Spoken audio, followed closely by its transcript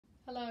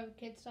Hello,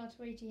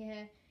 KidStarter80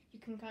 here. You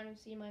can kind of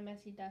see my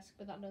messy desk,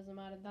 but that doesn't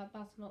matter.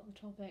 That's not the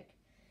topic.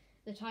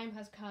 The time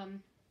has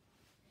come.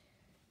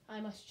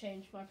 I must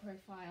change my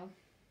profile.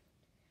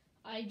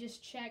 I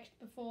just checked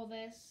before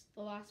this.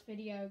 The last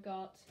video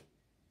got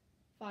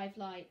 5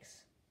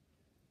 likes.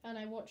 And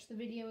I watched the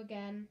video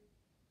again.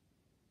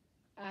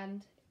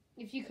 And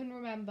if you can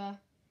remember,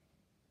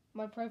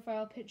 my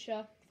profile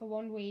picture for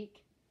 1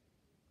 week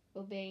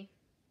will be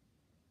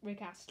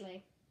Rick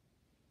Astley.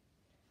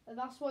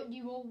 That's what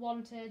you all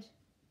wanted.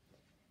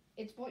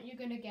 It's what you're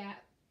gonna get.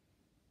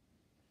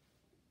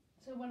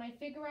 So when I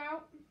figure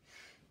out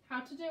how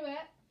to do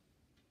it,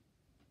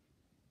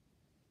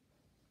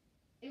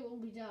 it will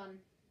be done.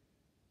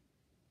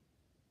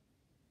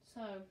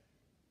 So,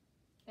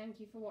 thank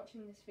you for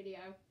watching this video.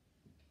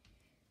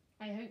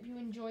 I hope you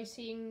enjoy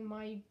seeing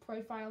my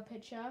profile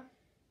picture.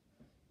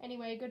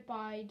 Anyway,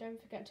 goodbye.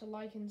 Don't forget to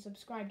like and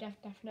subscribe.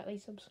 Definitely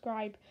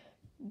subscribe,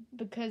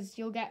 because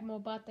you'll get more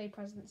birthday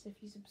presents if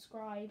you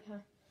subscribe.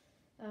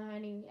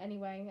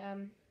 Anyway,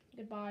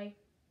 goodbye.